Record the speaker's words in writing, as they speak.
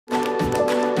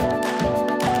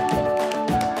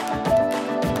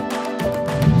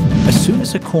soon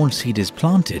as a corn seed is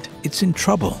planted, it's in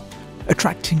trouble,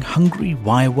 attracting hungry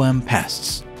wireworm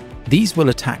pests. These will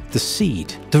attack the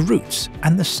seed, the roots,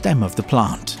 and the stem of the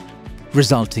plant,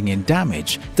 resulting in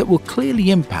damage that will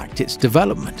clearly impact its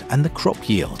development and the crop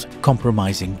yield,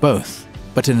 compromising both.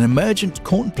 But an emergent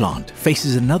corn plant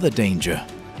faces another danger.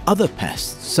 Other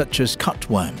pests, such as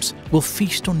cutworms, will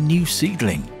feast on new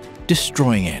seedling,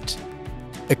 destroying it.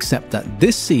 Except that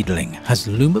this seedling has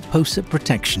Lumiposa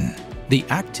protection. The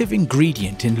active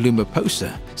ingredient in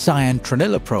Lumiposa,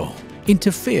 cyantraniliprole,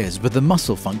 interferes with the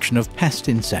muscle function of pest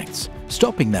insects,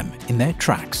 stopping them in their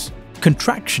tracks.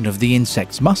 Contraction of the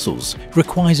insect's muscles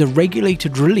requires a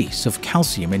regulated release of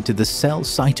calcium into the cell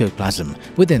cytoplasm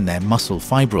within their muscle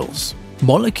fibrils.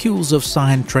 Molecules of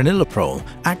cyantraniliprole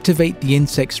activate the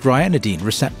insect's ryanodine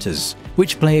receptors,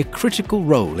 which play a critical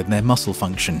role in their muscle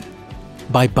function.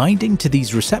 By binding to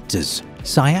these receptors,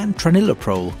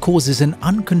 cyantraniliprole causes an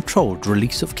uncontrolled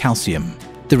release of calcium.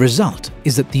 The result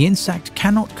is that the insect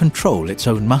cannot control its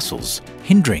own muscles,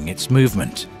 hindering its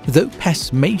movement. Though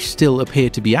pests may still appear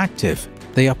to be active,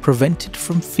 they are prevented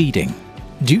from feeding.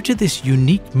 Due to this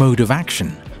unique mode of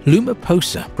action,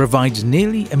 Lumiposa provides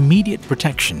nearly immediate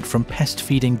protection from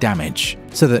pest-feeding damage,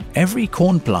 so that every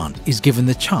corn plant is given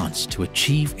the chance to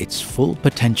achieve its full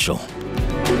potential.